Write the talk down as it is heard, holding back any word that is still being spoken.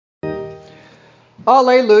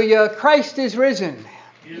Alleluia, Christ is risen.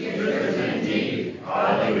 He is risen indeed.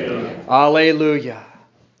 Alleluia. Alleluia.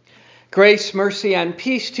 Grace, mercy, and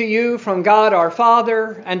peace to you from God our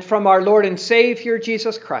Father and from our Lord and Savior,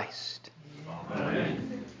 Jesus Christ.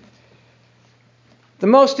 Amen. The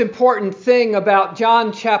most important thing about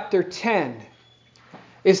John chapter 10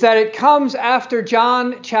 is that it comes after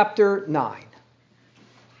John chapter 9.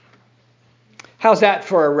 How's that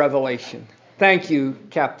for a revelation? Thank you,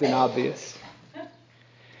 Captain Obvious.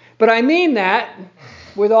 But I mean that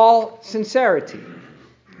with all sincerity.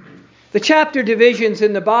 The chapter divisions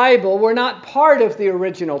in the Bible were not part of the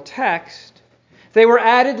original text. They were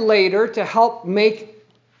added later to help make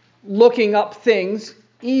looking up things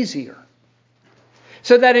easier.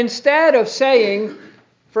 So that instead of saying,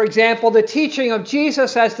 for example, the teaching of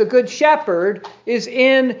Jesus as the Good Shepherd is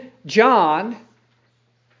in John,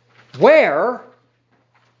 where,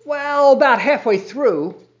 well, about halfway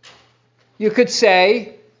through, you could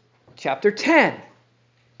say, chapter 10.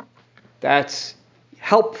 That's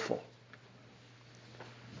helpful.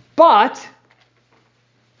 But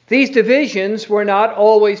these divisions were not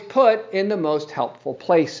always put in the most helpful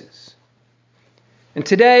places. And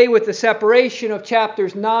today, with the separation of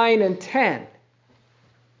chapters 9 and 10,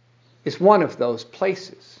 is one of those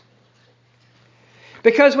places.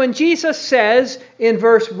 Because when Jesus says in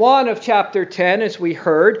verse 1 of chapter 10, as we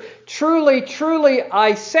heard, "Truly, truly,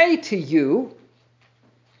 I say to you,"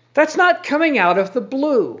 that's not coming out of the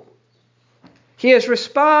blue. He is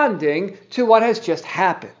responding to what has just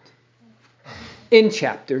happened in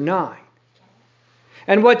chapter 9.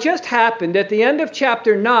 And what just happened at the end of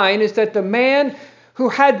chapter 9 is that the man who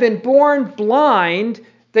had been born blind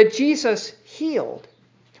that Jesus healed,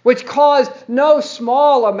 which caused no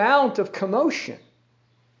small amount of commotion,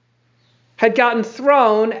 had gotten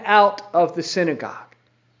thrown out of the synagogue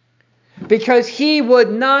because he would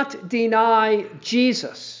not deny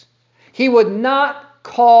Jesus. He would not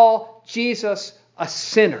call Jesus a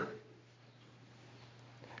sinner.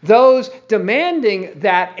 Those demanding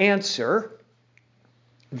that answer,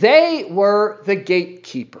 they were the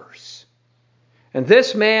gatekeepers. And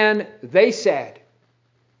this man, they said,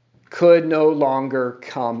 could no longer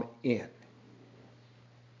come in.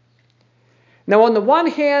 Now, on the one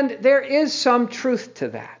hand, there is some truth to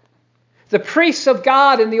that. The priests of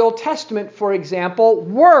God in the Old Testament, for example,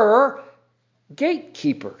 were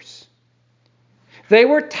gatekeepers. They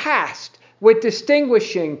were tasked with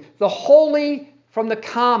distinguishing the holy from the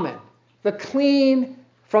common, the clean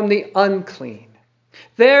from the unclean.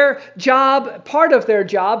 Their job, part of their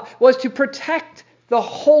job, was to protect the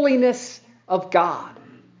holiness of God,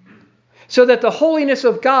 so that the holiness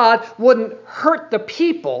of God wouldn't hurt the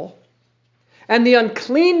people, and the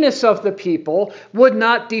uncleanness of the people would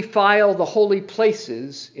not defile the holy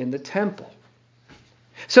places in the temple.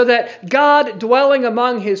 So that God dwelling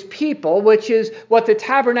among his people, which is what the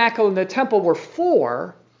tabernacle and the temple were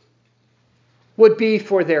for, would be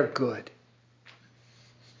for their good.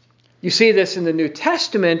 You see this in the New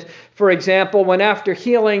Testament, for example, when after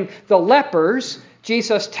healing the lepers,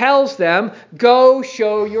 Jesus tells them, "Go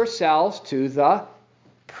show yourselves to the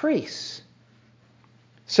priests."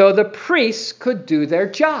 So the priests could do their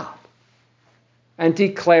job and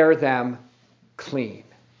declare them clean.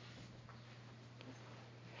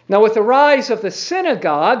 Now, with the rise of the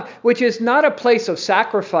synagogue, which is not a place of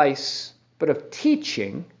sacrifice, but of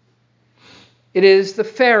teaching, it is the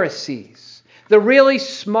Pharisees, the really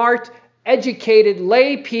smart, educated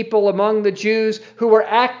lay people among the Jews who were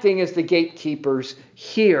acting as the gatekeepers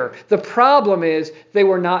here. The problem is they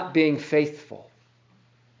were not being faithful.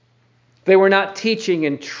 They were not teaching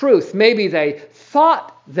in truth. Maybe they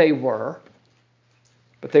thought they were,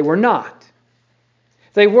 but they were not.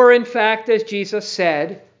 They were, in fact, as Jesus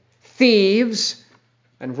said, thieves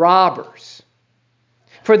and robbers.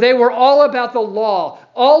 For they were all about the law,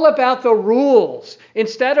 all about the rules,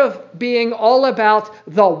 instead of being all about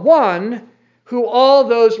the one who all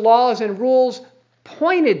those laws and rules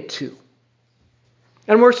pointed to.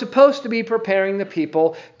 And we're supposed to be preparing the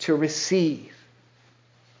people to receive.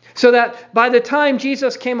 So that by the time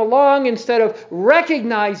Jesus came along, instead of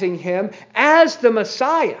recognizing him as the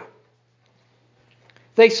Messiah,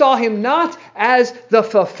 they saw him not as the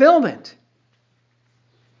fulfillment,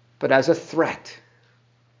 but as a threat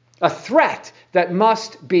that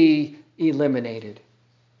must be eliminated,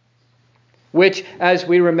 which, as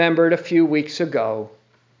we remembered a few weeks ago,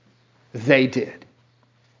 they did.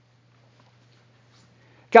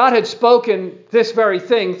 God had spoken this very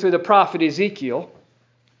thing through the prophet Ezekiel.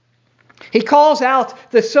 He calls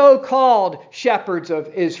out the so-called shepherds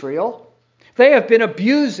of Israel. They have been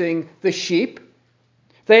abusing the sheep.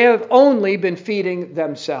 They have only been feeding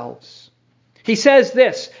themselves. He says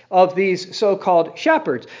this of these so-called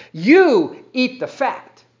shepherds: you eat the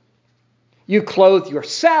fat. You clothe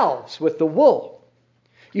yourselves with the wool.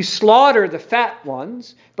 You slaughter the fat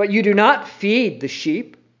ones, but you do not feed the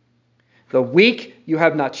sheep. The weak you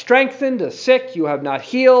have not strengthened, the sick you have not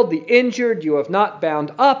healed, the injured you have not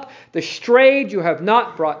bound up, the strayed you have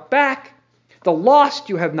not brought back, the lost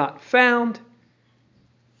you have not found,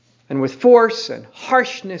 and with force and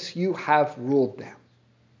harshness you have ruled them.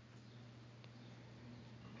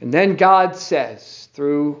 And then God says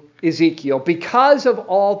through Ezekiel, because of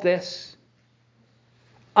all this,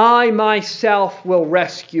 I myself will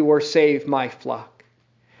rescue or save my flock.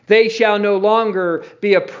 They shall no longer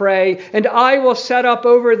be a prey, and I will set up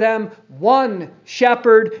over them one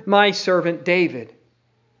shepherd, my servant David.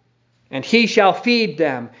 And he shall feed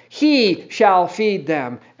them,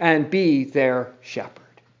 and be their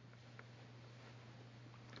shepherd.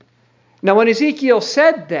 Now, when Ezekiel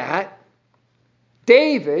said that,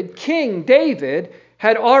 King David,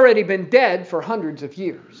 had already been dead for hundreds of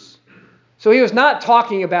years. So he was not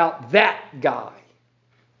talking about that guy.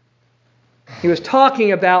 He was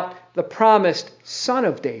talking about the promised son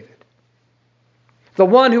of David, the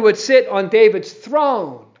one who would sit on David's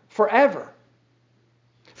throne forever,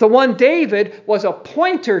 the one David was a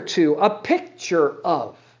pointer to, a picture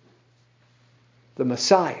of, the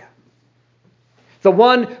Messiah, the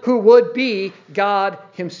one who would be God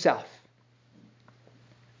himself.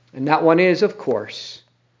 And that one is, of course,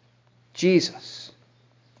 Jesus.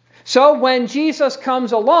 So when Jesus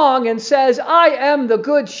comes along and says, I am the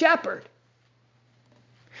good shepherd,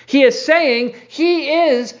 he is saying he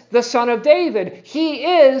is the Son of David. He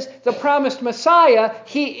is the promised Messiah.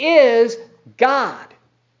 He is God.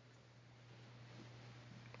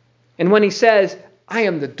 And when he says, I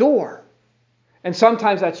am the door, and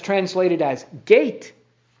sometimes that's translated as gate,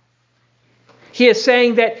 he is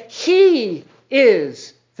saying that he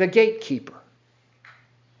is the gatekeeper,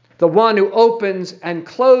 the one who opens and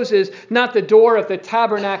closes, not the door of the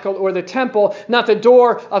tabernacle or the temple, not the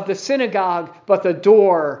door of the synagogue, but the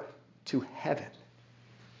door to heaven.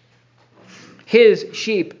 His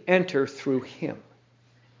sheep enter through him.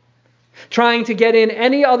 Trying to get in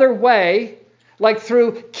any other way, like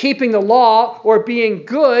through keeping the law or being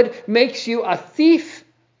good, makes you a thief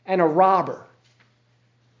and a robber.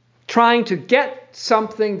 Trying to get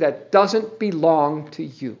something that doesn't belong to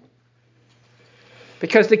you.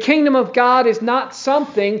 Because the kingdom of God is not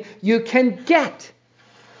something you can get.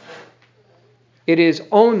 It is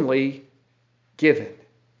only given.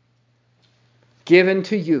 Given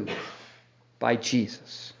to you by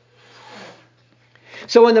Jesus.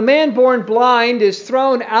 So when the man born blind is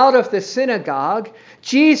thrown out of the synagogue,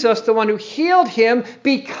 Jesus, the one who healed him,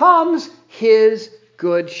 becomes his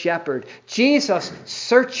good shepherd. Jesus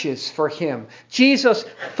searches for him. Jesus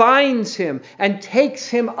finds him and takes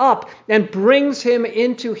him up and brings him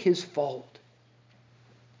into his fold.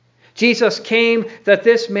 Jesus came that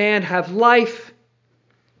this man have life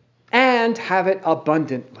and have it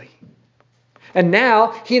abundantly. And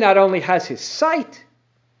now he not only has his sight,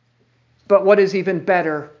 but what is even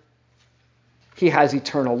better, he has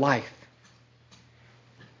eternal life.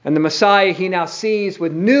 And the Messiah he now sees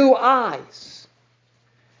with new eyes.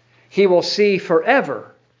 He will see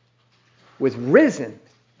forever with risen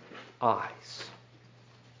eyes.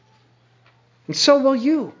 And so will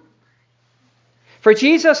you. For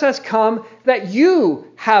Jesus has come that you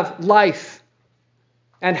have life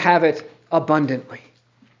and have it abundantly.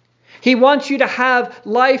 He wants you to have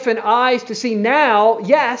life and eyes to see now,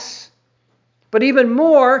 yes, but even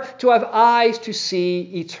more to have eyes to see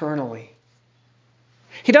eternally.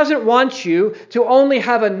 He doesn't want you to only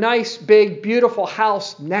have a nice, big, beautiful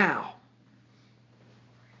house now,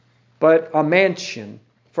 but a mansion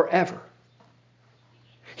forever.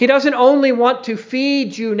 He doesn't only want to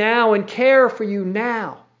feed you now and care for you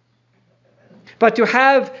now, but to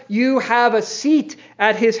have you have a seat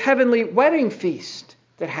at his heavenly wedding feast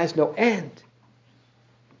that has no end.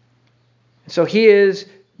 So he is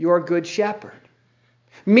your good shepherd.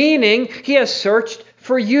 Meaning he has searched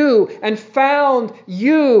for you and found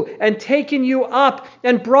you and taken you up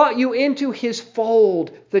and brought you into his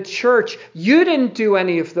fold, the church. You didn't do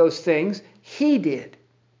any of those things. He did.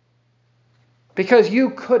 Because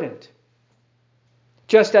you couldn't.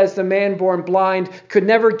 Just as the man born blind could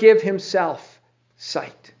never give himself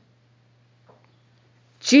sight.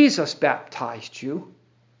 Jesus baptized you.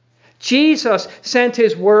 Jesus sent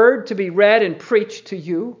his word to be read and preached to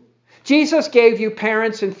you. Jesus gave you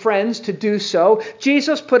parents and friends to do so.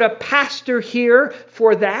 Jesus put a pastor here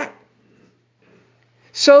for that,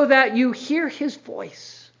 so that you hear his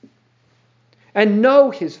voice and know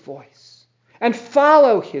his voice and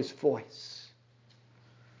follow his voice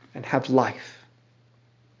and have life.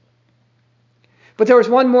 But there was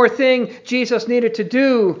one more thing Jesus needed to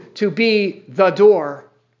do to be the door.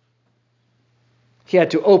 He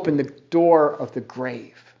had to open the door of the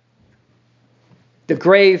grave. The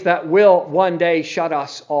grave that will one day shut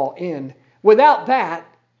us all in. Without that,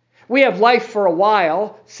 we have life for a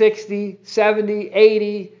while, 60, 70,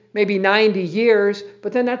 80, maybe 90 years,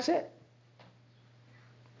 but then that's it.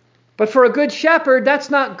 But for a good shepherd, that's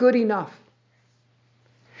not good enough.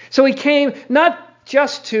 So he came not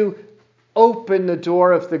just to open the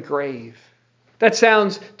door of the grave. That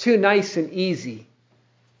sounds too nice and easy.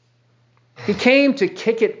 He came to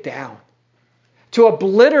kick it down, to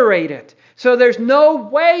obliterate it, so there's no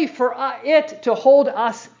way for it to hold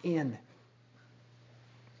us in.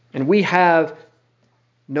 And we have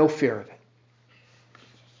no fear of it.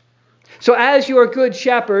 So as your good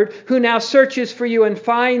shepherd, who now searches for you and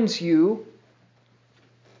finds you,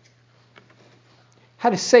 how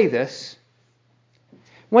to say this?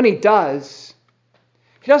 When he does,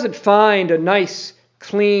 he doesn't find a nice,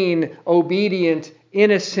 clean, obedient,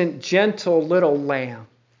 innocent, gentle little lamb.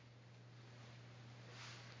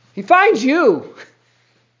 He finds you,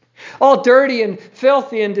 all dirty and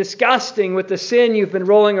filthy and disgusting with the sin you've been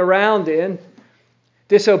rolling around in,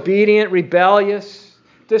 disobedient, rebellious,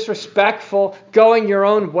 disrespectful, going your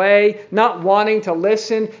own way, not wanting to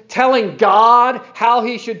listen, telling God how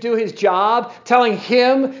he should do his job, telling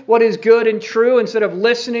him what is good and true instead of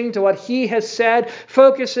listening to what he has said,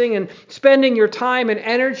 focusing and spending your time and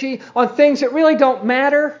energy on things that really don't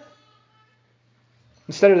matter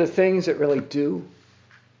instead of the things that really do.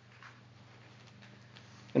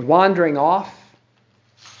 And wandering off.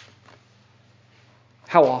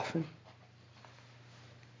 How often?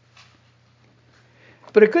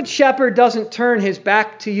 But a good shepherd doesn't turn his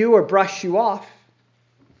back to you or brush you off.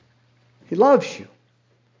 He loves you.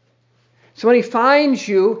 So when he finds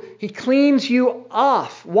you, he cleans you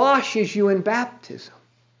off, washes you in baptism.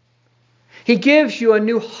 He gives you a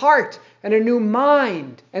new heart and a new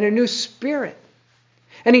mind and a new spirit.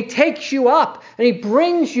 And he takes you up and he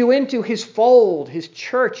brings you into his fold, his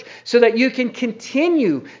church, so that you can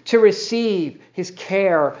continue to receive his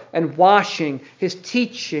care and washing, his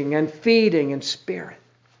teaching and feeding and spirit.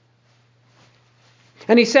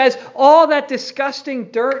 And he says, all that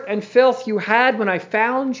disgusting dirt and filth you had when I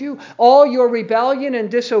found you, all your rebellion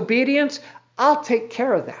and disobedience, I'll take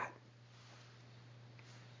care of that.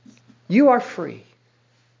 You are free.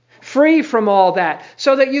 Free from all that,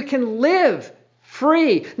 so that you can live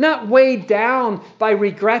free, not weighed down by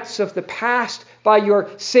regrets of the past, by your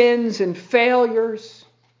sins and failures,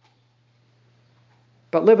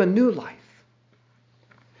 but live a new life.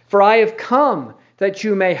 For I have come that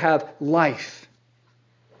you may have life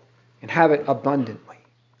and have it abundantly.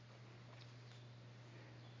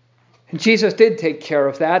 And Jesus did take care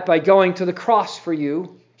of that by going to the cross for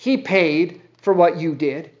you. He paid for what you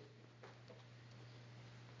did.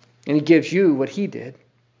 And he gives you what he did.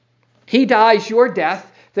 He dies your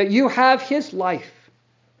death that you have his life.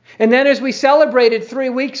 And then as we celebrated 3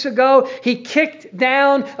 weeks ago, he kicked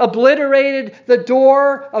down, obliterated the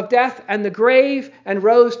door of death and the grave and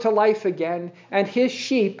rose to life again. And his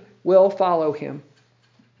sheep will follow him.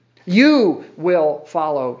 You will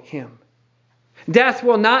follow him. Death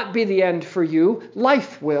will not be the end for you.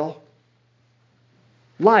 Life will.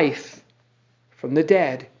 Life from the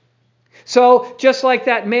dead. So just like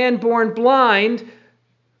that man born blind,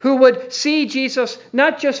 who would see Jesus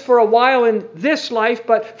not just for a while in this life,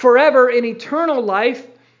 but forever in eternal life,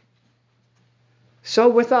 so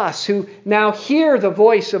with us who now hear the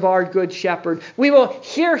voice of our good shepherd, we will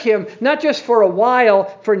hear him not just for a while,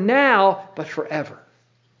 for now, but forever.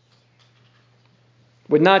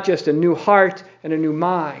 With not just a new heart and a new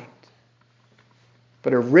mind,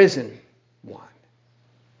 but a risen one.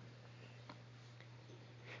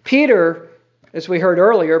 Peter, as we heard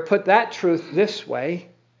earlier, put that truth this way.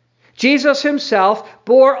 Jesus himself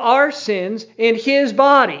bore our sins in his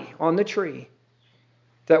body on the tree,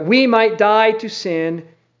 that we might die to sin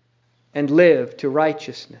and live to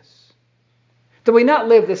righteousness. That we not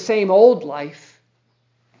live the same old life,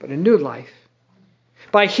 but a new life.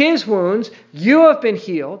 By his wounds you have been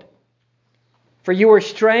healed, for you were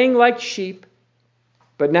straying like sheep,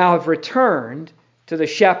 but now have returned to the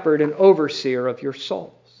shepherd and overseer of your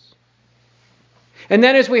souls. And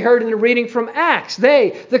then as we heard in the reading from Acts,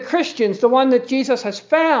 they, the Christians, the one that Jesus has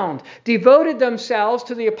found, devoted themselves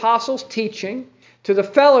to the apostles' teaching, to the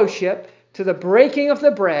fellowship, to the breaking of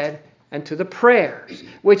the bread, and to the prayers,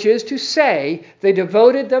 which is to say, they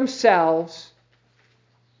devoted themselves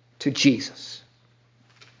to Jesus.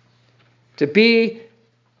 To be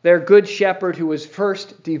their good shepherd who was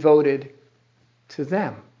first devoted to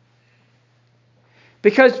them.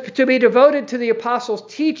 Because to be devoted to the apostles'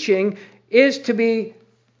 teaching is to be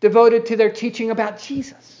devoted to their teaching about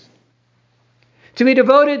Jesus. To be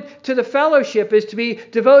devoted to the fellowship is to be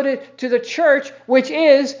devoted to the church, which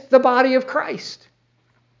is the body of Christ.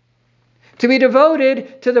 To be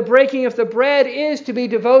devoted to the breaking of the bread is to be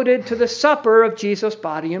devoted to the supper of Jesus'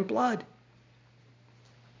 body and blood.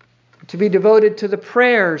 To be devoted to the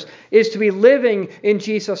prayers is to be living in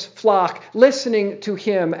Jesus' flock, listening to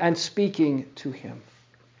him and speaking to him.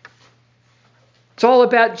 It's all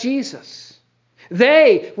about Jesus.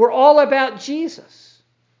 They were all about Jesus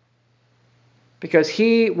because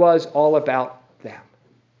he was all about them.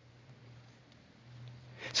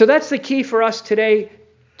 So that's the key for us today,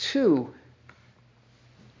 too.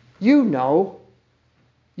 You know,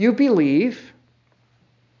 you believe,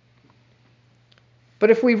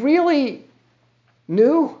 but if we really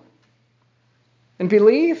knew and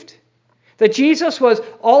believed that Jesus was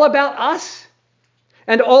all about us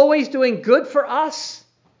and always doing good for us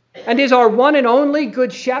and is our one and only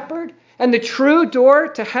good shepherd and the true door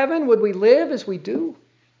to heaven, would we live as we do?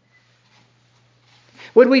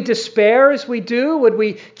 Would we despair as we do? Would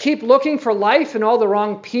we keep looking for life in all the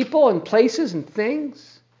wrong people and places and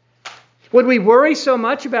things? Would we worry so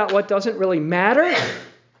much about what doesn't really matter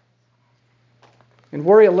and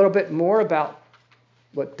worry a little bit more about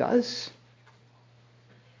what does?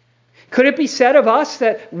 Could it be said of us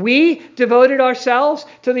that we devoted ourselves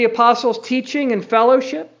to the apostles' teaching and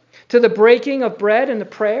fellowship, to the breaking of bread and the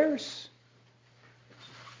prayers?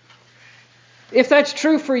 If that's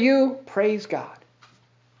true for you, praise God.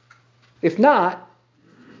 If not,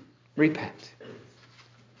 repent.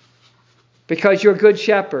 Because your good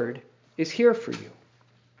shepherd is here for you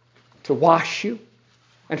to wash you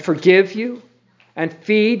and forgive you and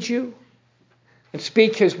feed you and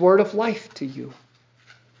speak his word of life to you.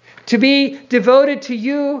 To be devoted to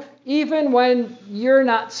you even when you're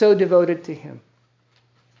not so devoted to him.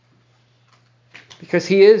 Because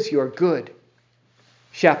he is your good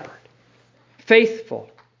shepherd. Faithful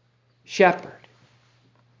shepherd.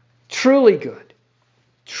 Truly good.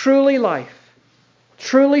 Truly life.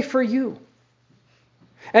 Truly for you.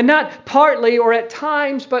 And not partly or at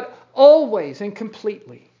times, but always and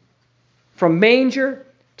completely. From manger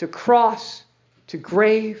to cross to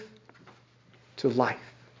grave to life.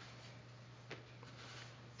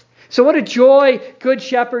 So what a joy Good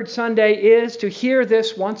Shepherd Sunday is to hear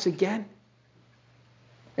this once again.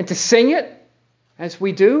 And to sing it, as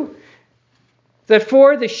we do. That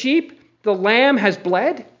for the sheep the lamb has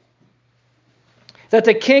bled. That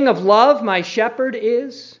the King of love my shepherd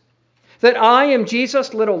is. That I am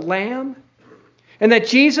Jesus' little lamb. And that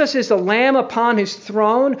Jesus is the Lamb upon his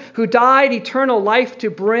throne, who died eternal life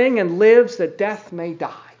to bring and lives that death may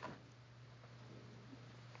die.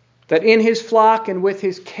 That in his flock and with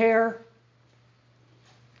his care,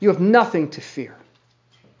 you have nothing to fear.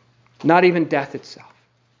 Not even death itself.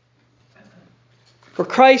 For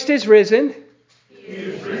Christ is risen. He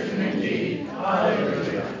is risen indeed.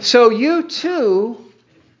 Hallelujah. So you too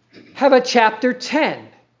have a chapter 10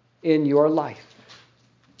 in your life.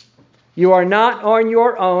 You are not on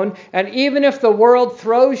your own, and even if the world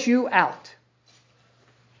throws you out,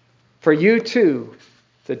 for you too,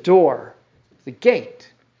 the door, the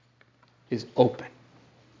gate is open.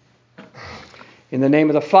 In the name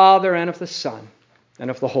of the Father, and of the Son,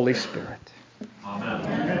 and of the Holy Spirit. Amen.